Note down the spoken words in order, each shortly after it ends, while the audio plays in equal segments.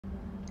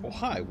Well,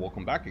 hi,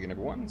 welcome back again,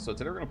 everyone. So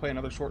today we're going to play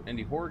another short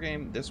indie horror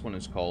game. This one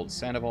is called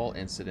Sanevol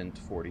Incident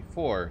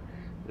 44.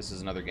 This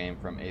is another game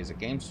from Aza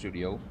Game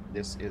Studio.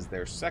 This is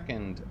their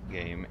second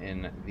game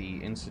in the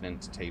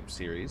Incident tape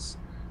series.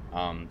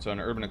 So an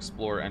urban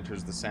explorer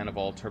enters the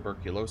Sanevol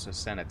tuberculosis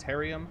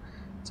sanitarium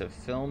to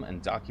film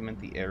and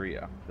document the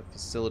area. The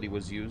facility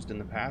was used in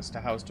the past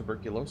to house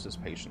tuberculosis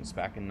patients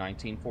back in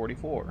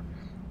 1944.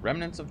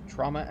 Remnants of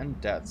trauma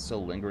and death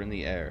still linger in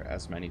the air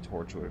as many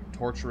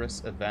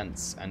torturous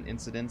events and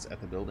incidents at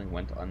the building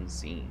went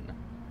unseen.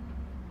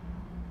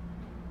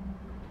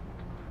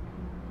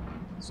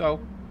 So,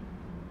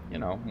 you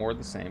know, more of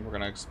the same. We're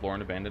going to explore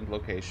an abandoned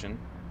location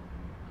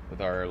with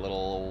our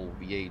little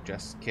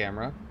VHS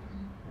camera.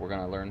 We're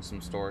going to learn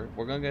some story.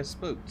 We're going to get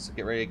spooked, so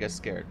get ready to get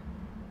scared.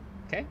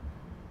 Okay?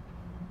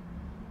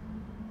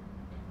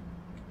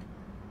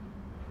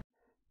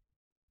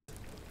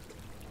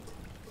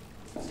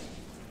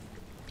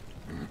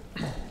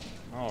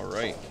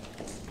 Alright.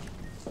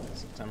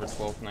 September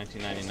 12th,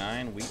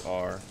 1999. We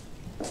are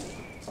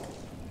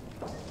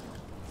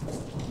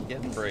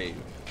getting brave.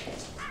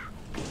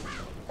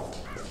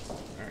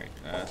 Alright,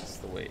 that's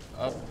the way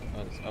up.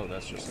 Oh,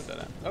 that's just a dead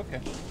end. Okay.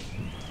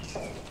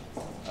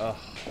 Ugh.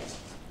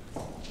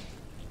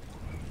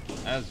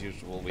 As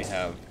usual, we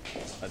have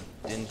a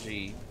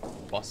dingy,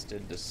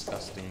 busted,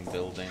 disgusting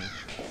building.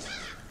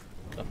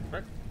 The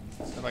frick?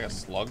 Did like a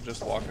slug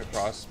just walk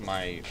across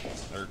my...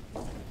 or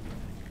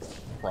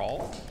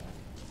crawl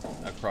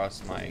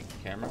across my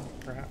camera,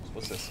 perhaps?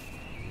 What's this?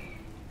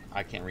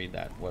 I can't read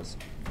that. Was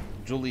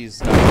Julie's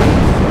patient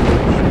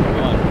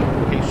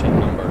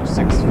number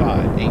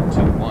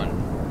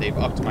 65821. They've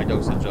upped my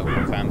dosage of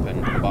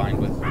rifampin combined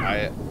with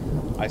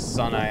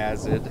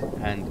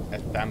isoniazid and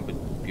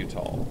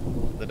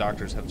ethambutol. The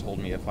doctors have told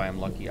me if I am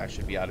lucky, I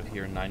should be out of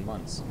here in 9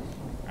 months.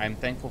 I am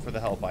thankful for the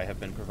help I have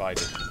been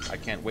provided. I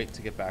can't wait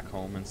to get back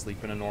home and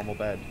sleep in a normal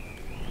bed.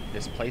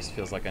 This place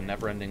feels like a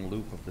never-ending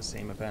loop of the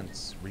same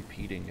events,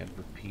 repeating and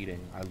repeating.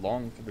 I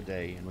long for the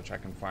day in which I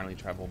can finally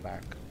travel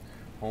back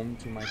home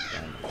to my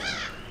family.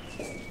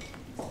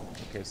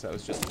 Okay, so that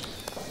was just...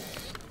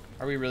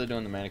 Are we really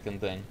doing the mannequin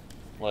thing?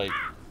 Like...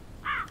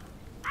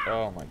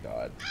 Oh my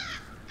god.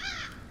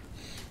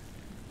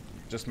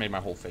 Just made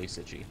my whole face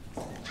itchy.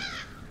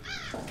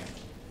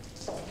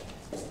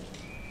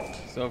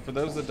 So for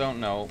those that don't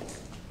know,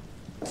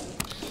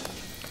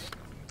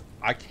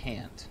 I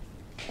can't.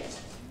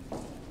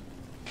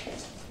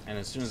 And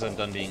as soon as I'm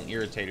done being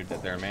irritated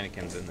that there are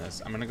mannequins in this,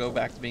 I'm gonna go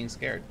back to being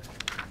scared.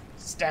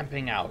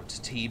 Stamping out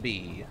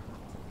TB.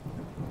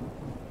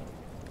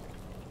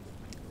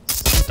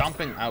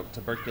 Stomping out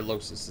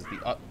tuberculosis is the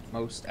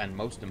utmost and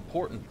most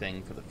important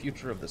thing for the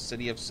future of the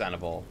city of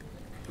Sanevol.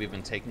 We've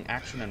been taking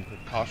action and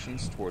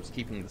precautions towards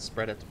keeping the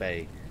spread at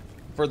bay.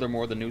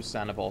 Furthermore, the new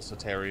Sanevol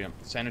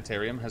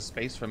sanitarium has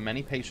space for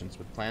many patients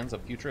with plans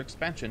of future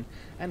expansion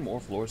and more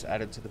floors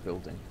added to the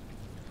building.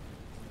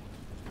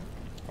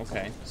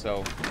 Okay,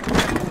 so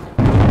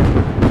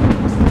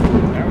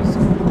that was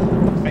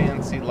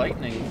fancy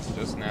lightning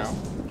just now.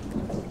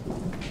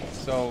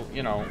 So,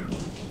 you know,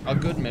 a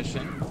good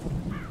mission,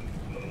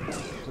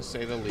 to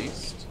say the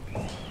least.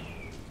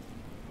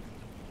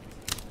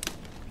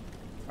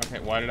 Okay,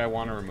 why did I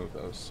want to remove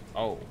those?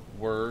 Oh,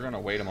 we're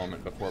gonna wait a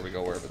moment before we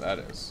go wherever that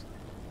is.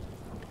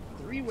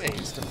 3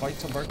 ways to fight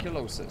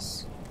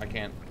tuberculosis. I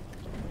can't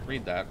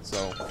read that,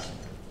 so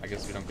I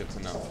guess we don't get to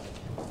know.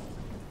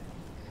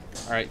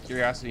 Alright,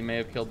 curiosity may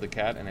have killed the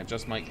cat, and it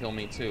just might kill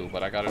me too,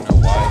 but I gotta know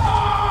why.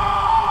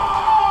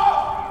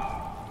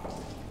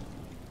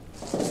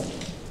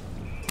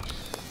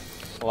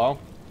 Hello?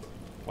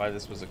 Why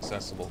this was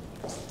accessible.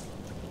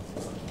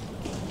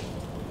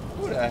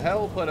 Who the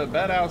hell put a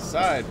bed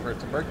outside for a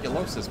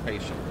tuberculosis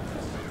patient?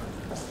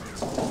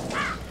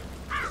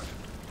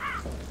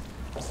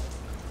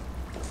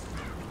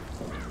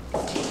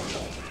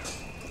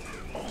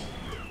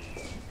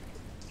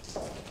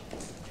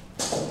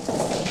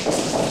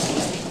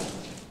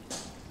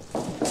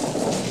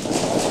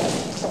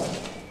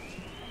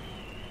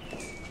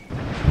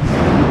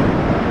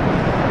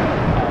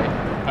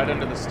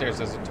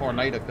 There's a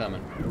tornado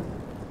coming.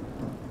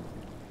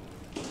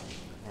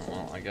 Oh,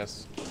 well, I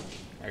guess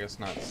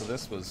not. So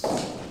this was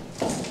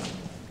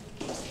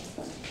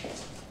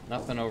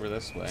nothing over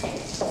this way.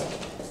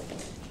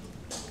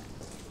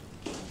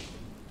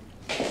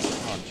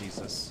 Oh,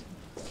 Jesus.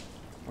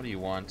 What do you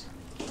want?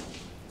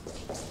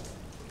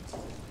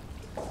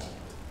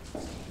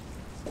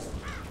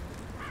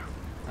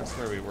 That's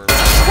where we were.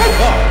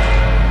 Oh!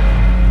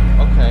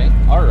 Okay,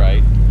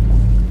 alright.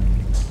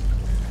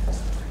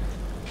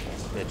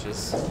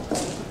 Bitches.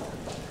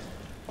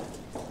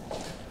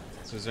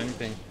 So is there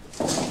anything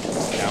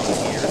down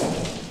here?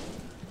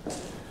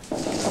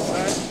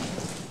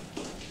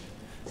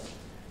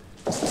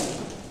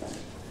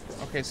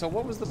 Okay, so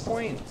what was the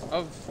point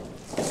of...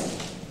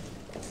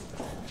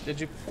 Did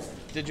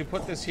you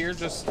put this here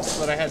just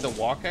so that I had to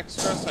walk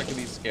extra so I could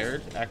be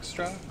scared?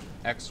 Extra?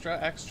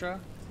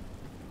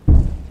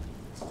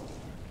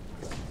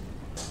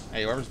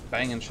 Hey, whoever's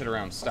banging shit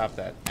around, stop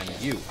that. And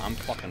you, I'm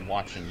fucking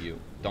watching you.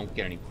 Don't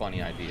get any funny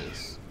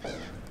ideas.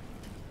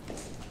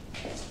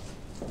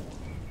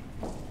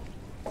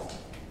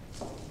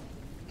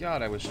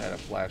 God, I wish I had a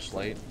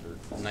flashlight or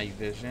night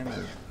vision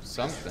or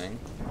something.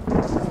 I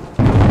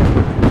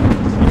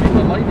mean,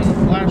 the lightning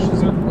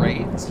flashes are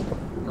great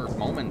for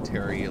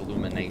momentary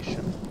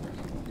illumination.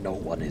 No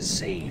one is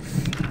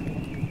safe.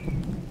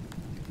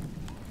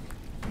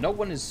 No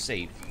one is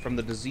safe from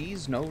the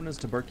disease known as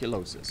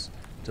tuberculosis.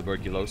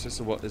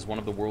 Tuberculosis is one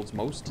of the world's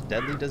most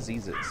deadly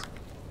diseases.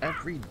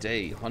 Every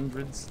day,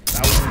 hundreds,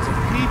 thousands of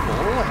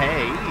people,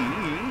 hey,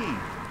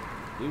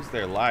 lose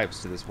their lives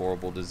to this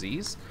horrible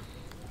disease.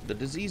 The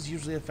disease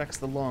usually affects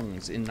the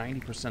lungs in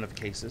 90% of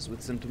cases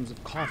with symptoms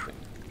of coughing,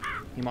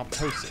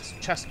 hemoptysis,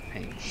 chest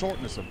pain,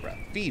 shortness of breath,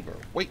 fever,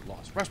 weight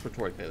loss,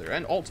 respiratory failure,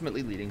 and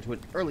ultimately leading to an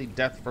early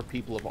death for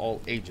people of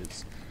all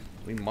ages.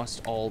 We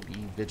must all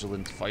be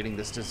vigilant fighting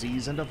this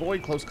disease and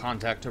avoid close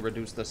contact to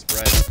reduce the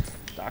spread.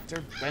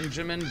 Dr.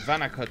 Benjamin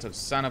Vanakut of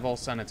Sanevol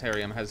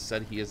Sanitarium has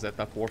said he is at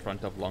the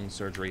forefront of lung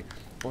surgery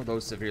for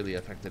those severely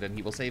affected, and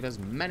he will save as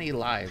many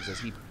lives as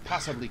he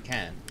possibly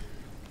can.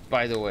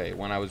 By the way,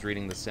 when I was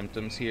reading the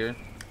symptoms here,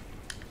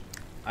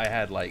 I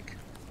had, like,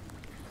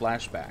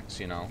 flashbacks,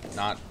 you know,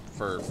 not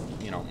for,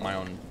 you know, my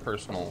own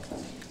personal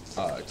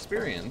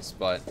experience,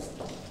 but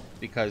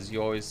because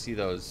you always see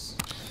those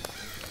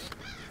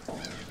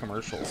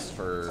commercials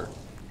for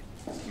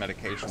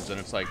medications, and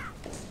it's like,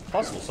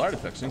 possible side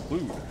effects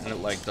include, and it,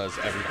 like, does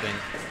everything.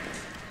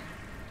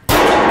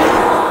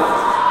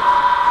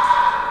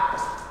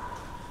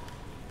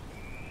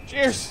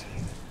 Cheers!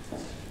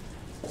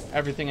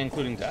 Everything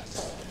including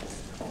death.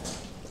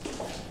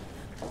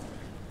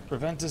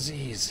 Prevent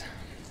disease.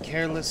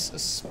 Careless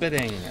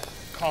spitting,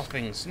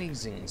 coughing,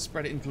 sneezing,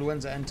 spread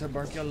influenza and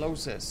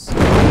tuberculosis.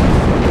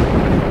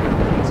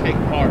 Take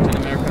part in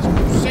America's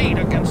crusade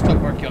against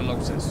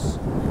tuberculosis.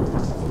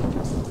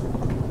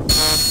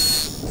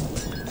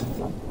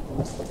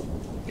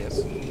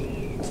 Yes.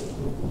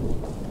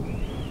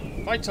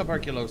 Fight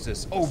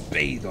tuberculosis.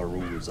 Obey the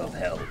rules of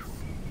health.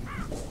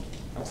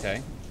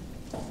 Okay.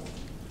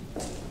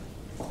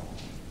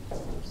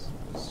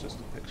 It's just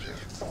a picture.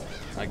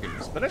 My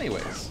goodness. But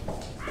anyways,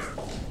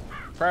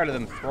 prior to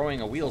them throwing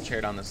a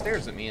wheelchair down the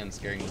stairs at me and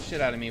scaring the shit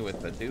out of me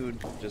with a dude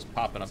just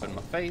popping up in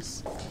my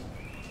face,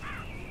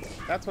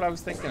 that's what I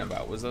was thinking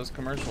about, was those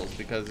commercials,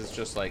 because it's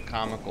just like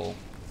comical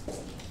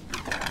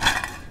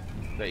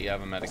that you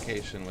have a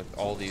medication with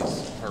all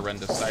these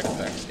horrendous side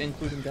effects,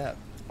 including death.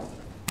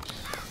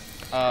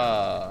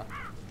 Oh,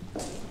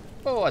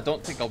 I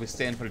don't think I'll be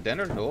staying for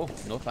dinner. No,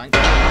 no thanks.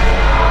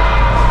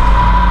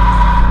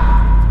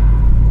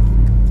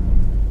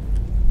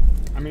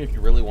 I mean, if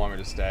you really want me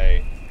to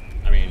stay,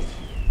 I mean,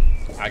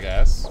 I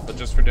guess, but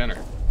just for dinner.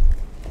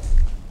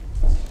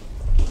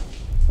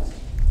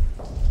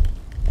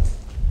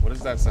 What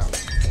does that sound?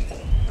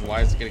 And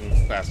why is it getting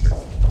faster?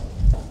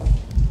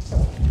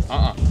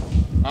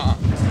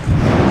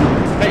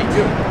 Hey,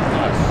 you!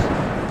 Gosh.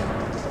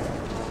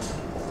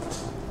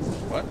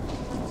 What?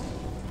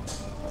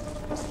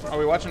 Are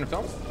we watching a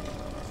film?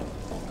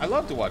 I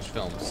love to watch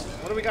films.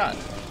 What do we got?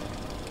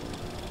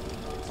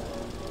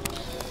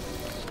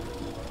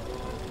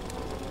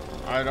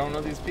 I don't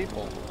know these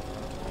people.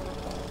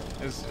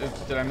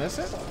 Did I miss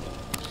it?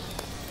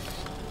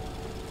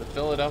 The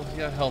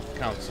Philadelphia Health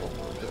Council,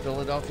 the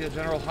Philadelphia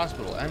General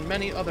Hospital, and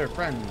many other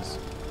friends.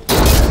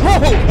 Oh,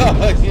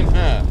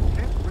 yeah.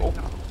 Oh.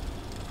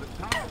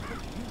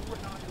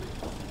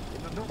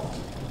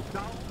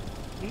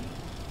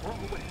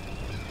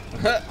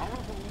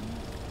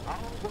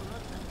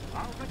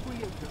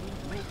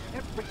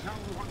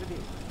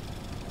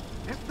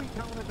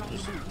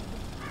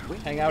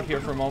 Hang out here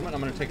for a moment. I'm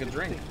going to take a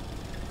drink.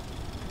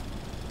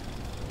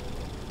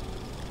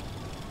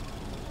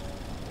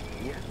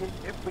 Yet in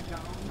every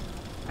town,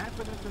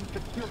 happiness and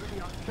security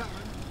are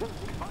challenged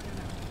boldly by an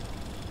enemy.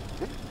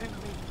 This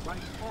enemy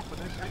strikes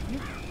oftenest at you,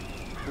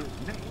 whose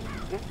name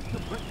is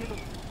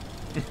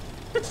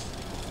tuberculosis.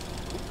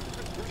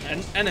 An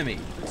enemy.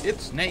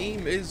 Its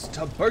name is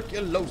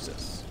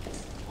tuberculosis.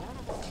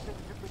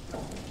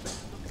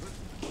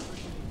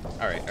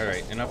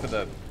 Alright. Enough of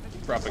the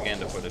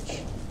propaganda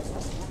footage.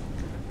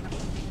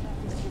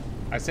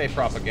 I say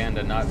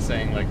propaganda, not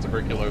saying like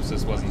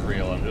tuberculosis wasn't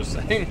real. I'm just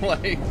saying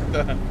like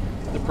the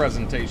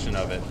presentation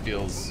of it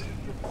feels...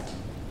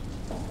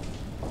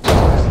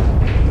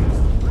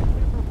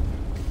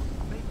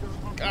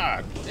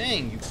 God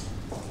dang.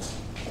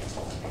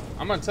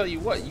 I'm gonna tell you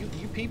what, you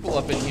people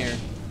up in here,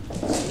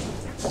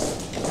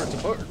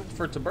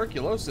 for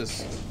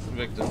tuberculosis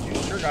victims, you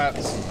sure got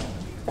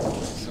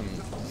some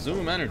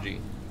Zoom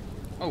energy.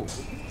 Oh,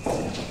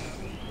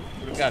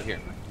 what do we got here?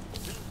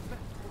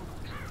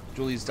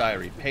 Julie's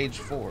diary, page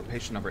 4,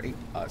 patient number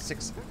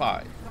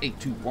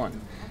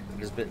 65821.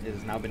 It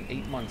has now been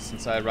 8 months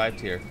since I arrived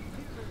here.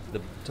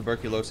 The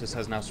tuberculosis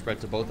has now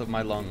spread to both of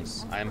my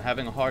lungs. I am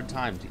having a hard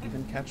time to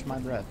even catch my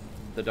breath.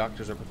 The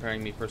doctors are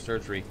preparing me for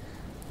surgery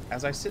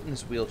as I sit in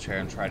this wheelchair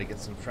and try to get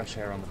some fresh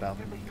air on the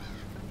balcony.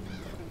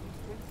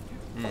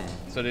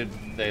 So did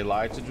they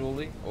lie to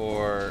Julie,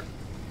 or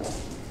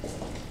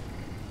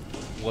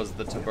was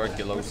the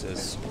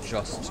tuberculosis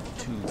just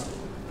too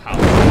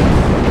powerful?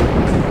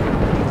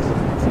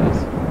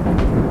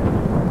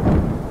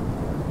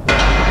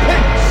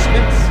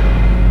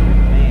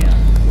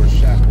 Man, we're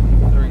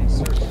shackled, withering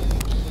serpent.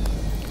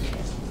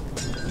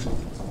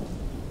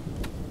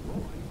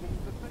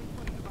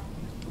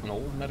 An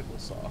old medical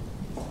saw.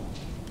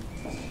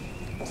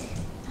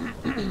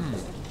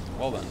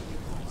 Well then.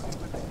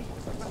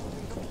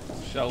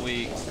 Shall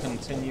we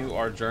continue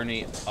our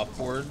journey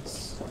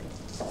upwards?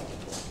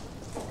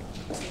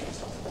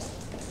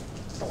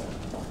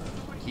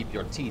 Keep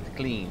your teeth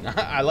clean.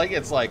 I like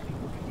it's like...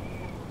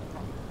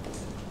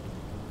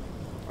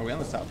 Are we on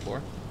the top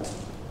floor?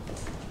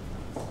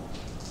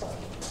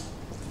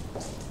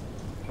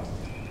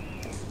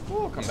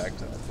 We'll come back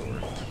to that door.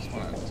 I just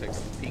want to take a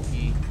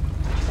peeky.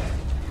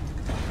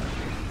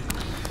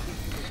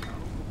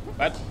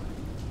 What?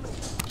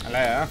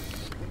 Hello?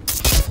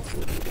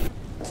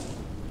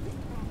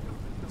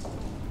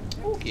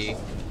 Okay. It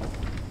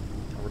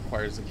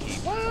requires a key.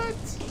 What?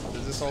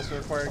 Does this also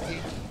require a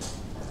key?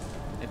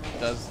 It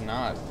does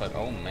not, but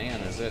oh man,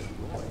 is it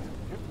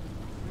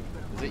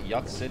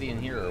Yuck City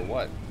in here or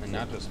what? And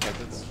not just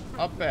because it's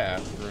a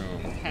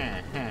bathroom.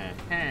 Ha ha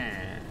ha.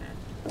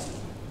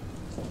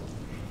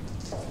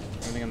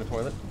 Anything in the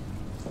toilet?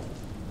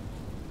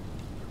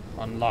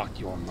 Unlock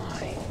your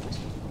mind.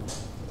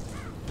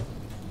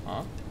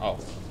 Huh? Oh.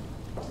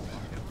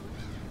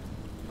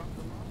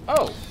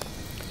 Oh!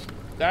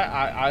 That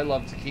I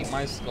love to keep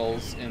my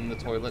skulls in the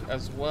toilet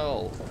as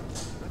well.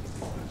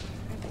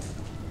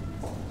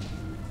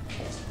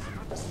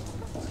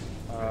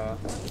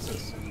 What's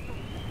this?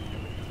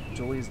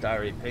 Julie's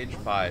diary, page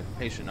 5,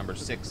 patient number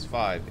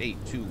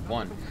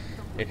 65821.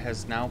 It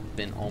has now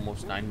been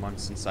almost 9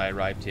 months since I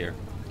arrived here.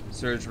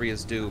 Surgery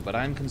is due, but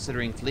I'm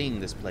considering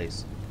fleeing this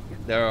place.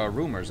 There are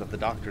rumors of the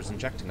doctors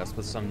injecting us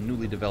with some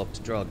newly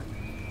developed drug.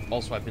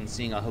 Also, I've been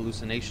seeing a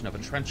hallucination of a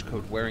trench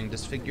coat wearing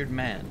disfigured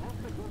man.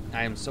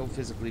 I am so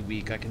physically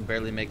weak, I can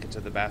barely make it to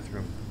the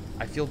bathroom.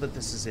 I feel that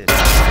this is it.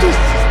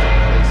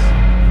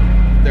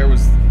 There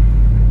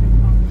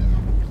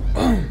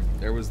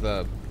was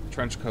the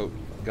trench coat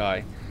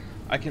guy.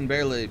 I can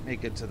barely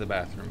make it to the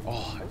bathroom.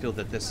 Oh, I feel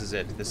that this is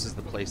it. This is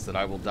the place that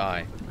I will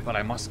die. But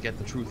I must get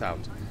the truth out.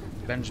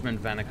 Benjamin,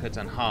 Vanekut,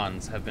 and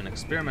Hans have been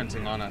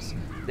experimenting on us.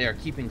 They are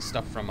keeping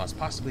stuff from us,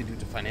 possibly due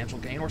to financial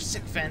gain or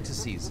sick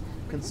fantasies.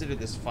 Consider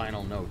this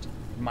final note.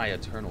 My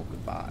eternal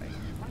goodbye.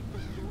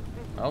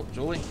 Oh,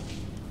 Julie.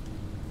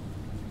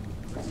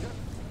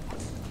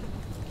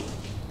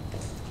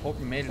 Hope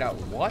you made it out.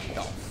 What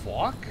the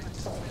fuck?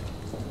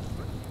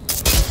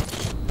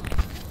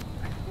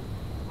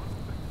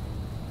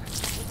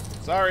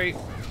 Sorry.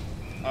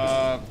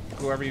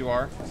 Whoever you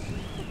are.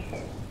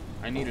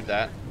 I needed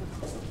that.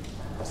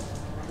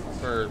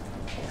 For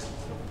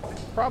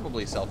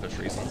probably selfish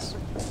reasons.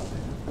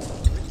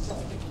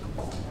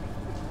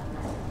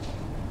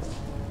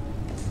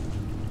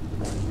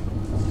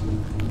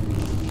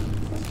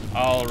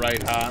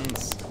 Alright,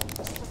 Hans.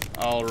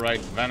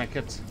 Alright,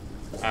 Vanekut.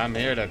 I'm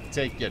here to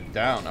take you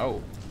down.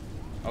 Oh.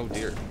 Oh,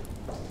 dear.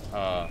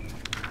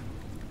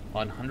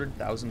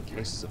 100,000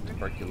 cases of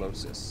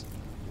tuberculosis.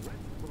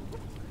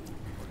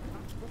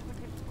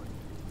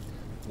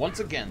 Once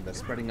again, the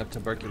spreading of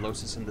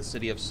tuberculosis in the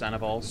city of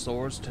Sanevol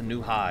soars to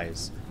new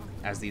highs,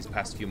 as these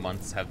past few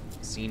months have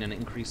seen an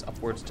increase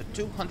upwards to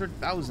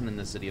 200,000 in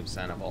the city of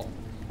Sanevol.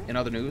 In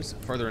other news,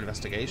 further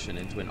investigation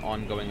into an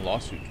ongoing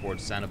lawsuit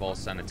towards Sanevol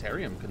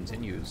Sanitarium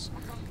continues.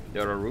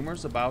 There are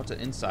rumors about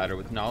an insider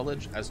with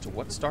knowledge as to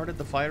what started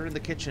the fire in the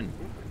kitchen.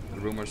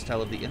 The rumors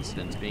tell of the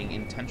incident being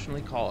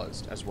intentionally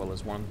caused, as well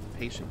as one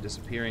patient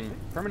disappearing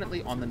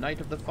permanently on the night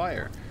of the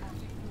fire.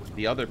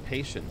 The other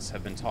patients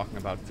have been talking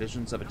about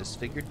visions of a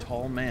disfigured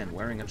tall man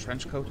wearing a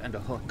trench coat and a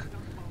hook.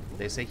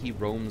 They say he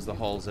roams the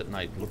halls at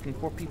night looking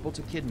for people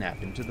to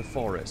kidnap into the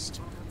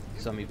forest.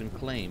 Some even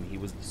claim he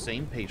was the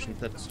same patient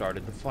that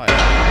started the fire,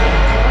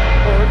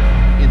 or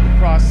in the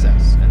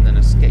process, and then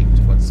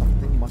escaped, but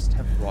something must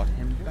have brought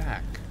him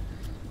back.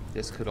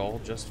 This could all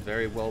just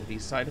very well be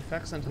side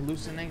effects and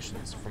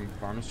hallucinations from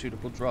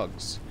pharmaceutical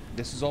drugs.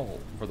 This is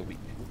all for the week.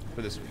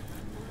 For this week.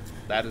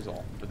 That is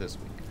all for this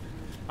week.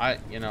 I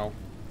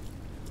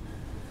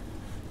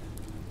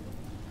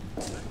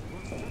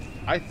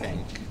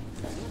think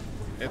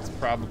it's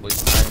probably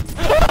time.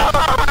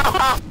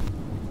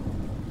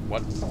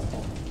 What?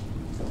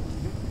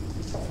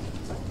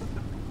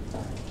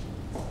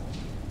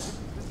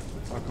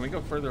 Oh, can we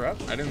go further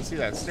up? I didn't see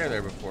that stair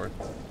there before.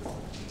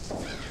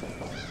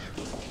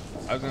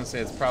 I was gonna say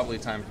it's probably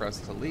time for us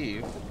to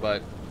leave,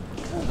 but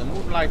ooh, the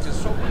moonlight is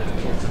so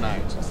beautiful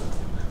tonight.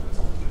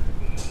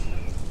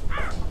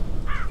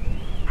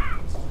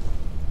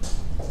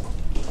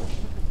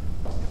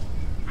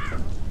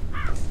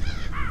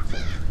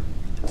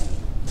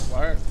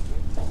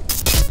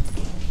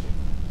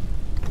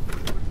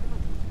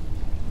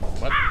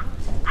 What?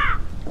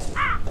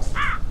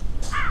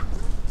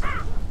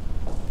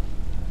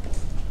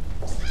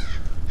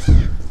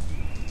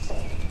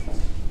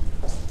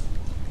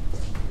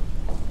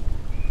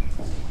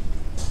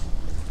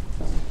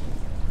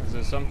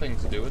 there something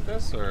to do with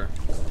this, or?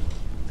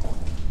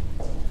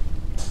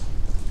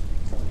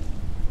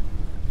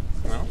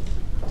 No?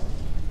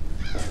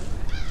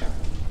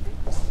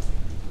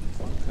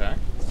 Okay,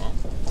 well.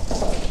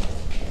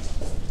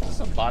 Is this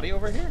a body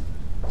over here?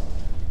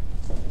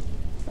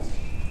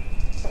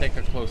 Take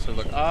a closer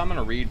look. I'm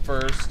gonna read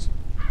first.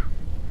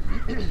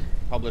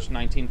 Published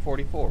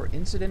 1944.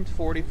 Incident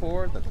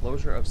 44, the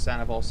closure of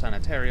Sanevol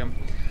Sanitarium.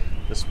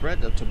 The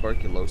spread of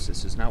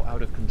tuberculosis is now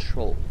out of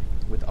control,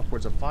 with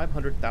upwards of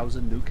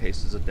 500,000 new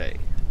cases a day.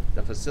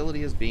 The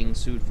facility is being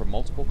sued for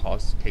multiple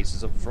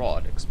cases of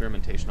fraud,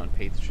 experimentation on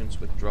patients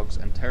with drugs,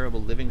 and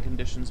terrible living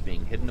conditions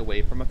being hidden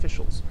away from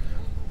officials.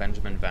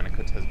 Benjamin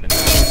Vannicut has been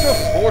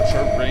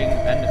torturing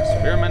and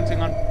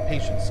experimenting on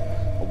patients.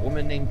 A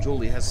woman named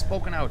Julie has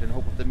spoken out in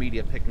hope of the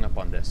media picking up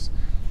on this.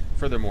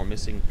 Furthermore,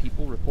 missing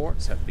people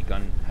reports have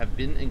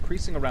been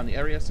increasing around the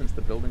area since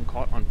the building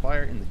caught on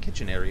fire in the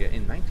kitchen area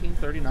in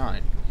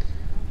 1939.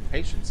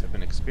 Patients have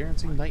been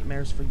experiencing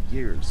nightmares for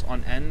years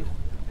on end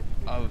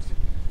of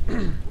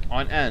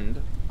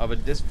a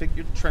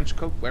disfigured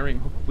trenchcoat wearing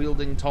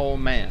hook-wielding tall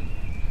man.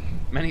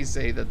 Many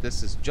say that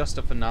this is just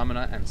a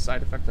phenomena and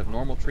side effect of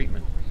normal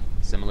treatment,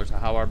 similar to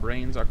how our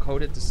brains are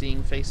coded to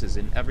seeing faces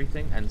in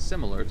everything, and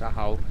similar to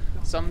how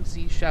some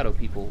see shadow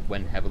people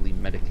when heavily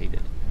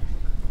medicated.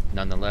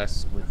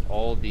 Nonetheless, with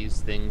all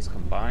these things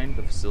combined,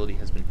 the facility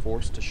has been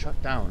forced to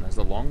shut down as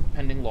the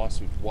long-pending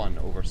lawsuit won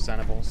over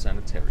Sanevol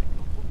Sanitarium.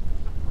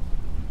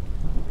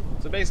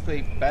 So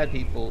basically, bad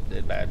people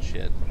did bad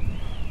shit.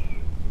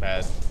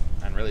 Bad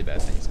and really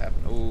bad things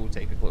happen. Oh,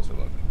 take a closer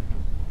look.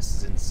 This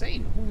is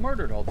insane. Who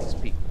murdered all these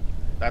people?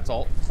 That's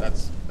all.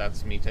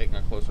 That's me taking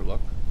a closer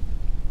look.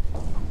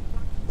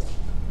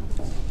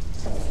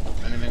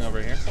 Anything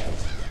over here?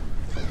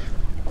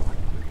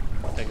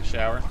 Take a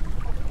shower.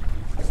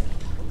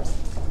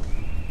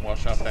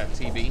 Wash off that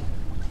TV.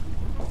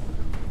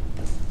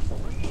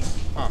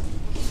 Huh.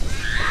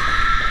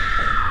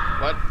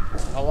 What?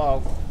 Hello?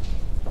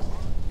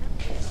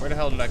 Where the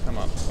hell did I come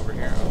up? Over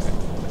here. Okay.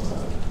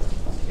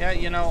 Yeah,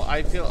 you know,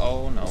 I feel...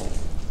 Oh, no.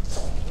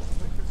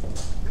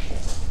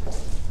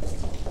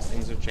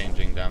 Things are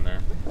changing down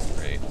there.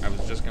 Great. I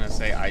was just gonna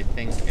say, I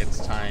think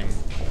it's time...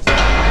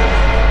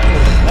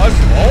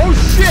 Oh,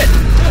 shit!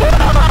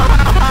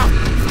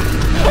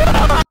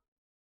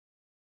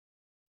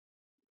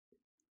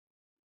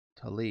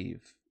 To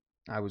leave.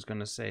 I was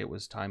gonna say it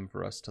was time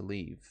for us to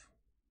leave.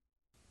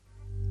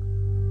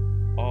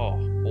 Oh,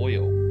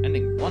 boyo.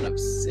 Ending 1 of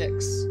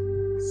 6.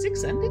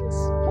 6 endings?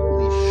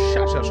 Holy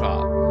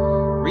sha-sha-sha.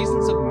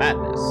 Reasons of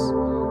madness.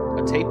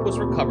 A tape was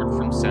recovered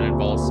from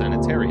Sanevol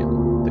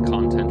Sanitarium. The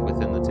content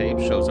within the tape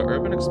shows an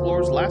urban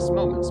explorer's last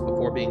moments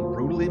before being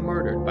brutally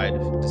murdered by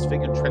a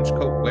disfigured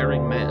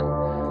trenchcoat-wearing man.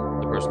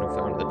 The person who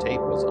found the tape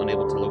was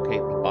unable to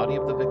locate the body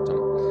of the victim.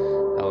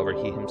 However,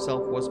 he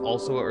himself was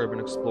also an urban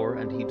explorer,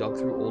 and he dug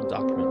through old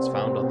documents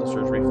found on the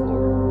surgery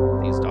floor.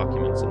 These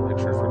documents and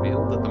pictures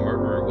revealed that the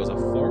murderer was a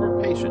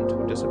former patient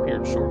who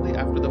disappeared shortly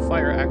after the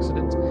fire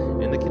accident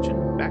in the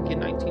kitchen back in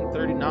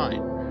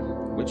 1939,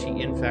 which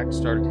he in fact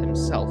started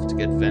himself to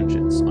get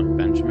vengeance on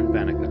Benjamin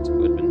Vannicut,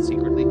 who had been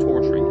secretly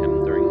torturing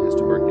him during his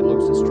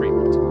tuberculosis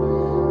treatment.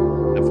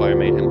 The fire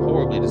made him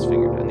horribly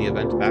disfigured, and the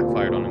event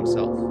backfired on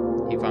himself.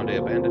 He found an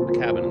abandoned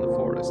cabin in the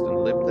forest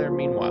and lived there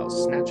meanwhile,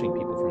 snatching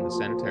people from the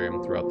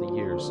sanitarium throughout the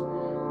years.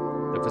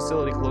 The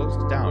facility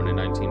closed down in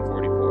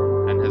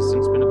 1944 and has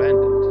since been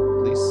abandoned.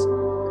 Police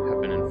have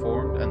been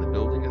informed, and the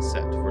building is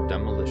set for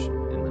demolition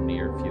in the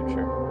near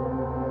future.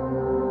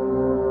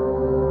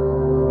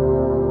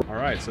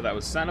 Alright, so that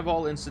was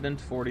Sanevol Incident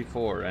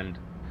 44, and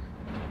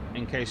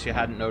in case you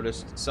hadn't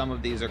noticed, some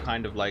of these are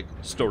kind of like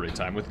story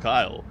time with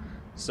Kyle.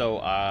 So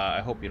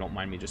I hope you don't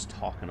mind me just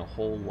talking a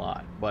whole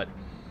lot, but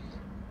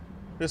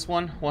this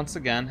one, once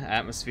again,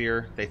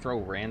 atmosphere. They throw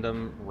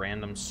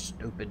random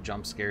stupid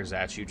jump scares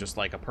at you, just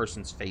like a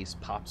person's face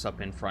pops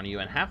up in front of you,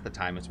 and half the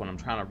time it's when I'm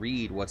trying to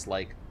read what's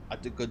like a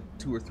good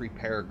 2 or 3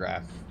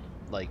 paragraph,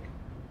 like,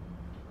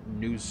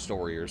 news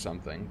story or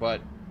something.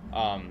 But,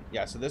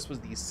 yeah, so this was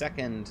the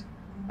second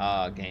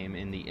game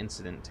in the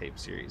Incident Tape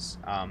series.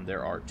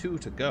 There are 2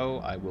 to go.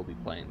 I will be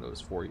playing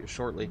those for you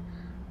shortly.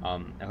 I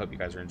hope you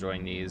guys are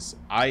enjoying these.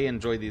 I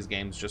enjoy these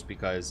games just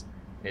because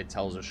it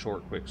tells a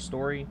short, quick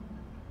story.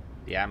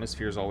 The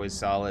atmosphere is always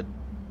solid,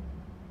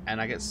 and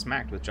I get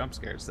smacked with jump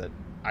scares that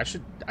I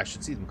should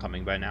see them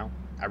coming by now.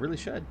 I really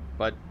should,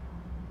 but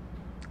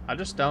I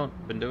just don't.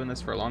 Been doing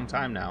this for a long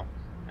time now,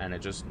 and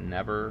it just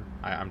never.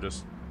 I'm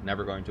just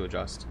never going to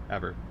adjust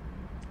ever.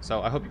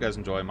 So I hope you guys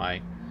enjoy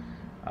my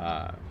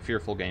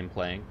fearful game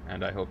playing,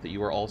 and I hope that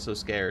you are also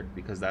scared,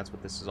 because that's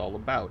what this is all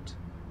about.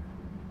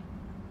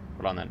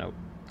 But on that note,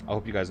 I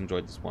hope you guys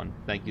enjoyed this one.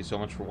 Thank you so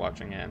much for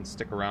watching, and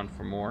stick around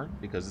for more,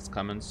 because it's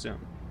coming soon.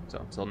 So,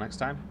 until next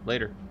time,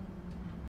 later.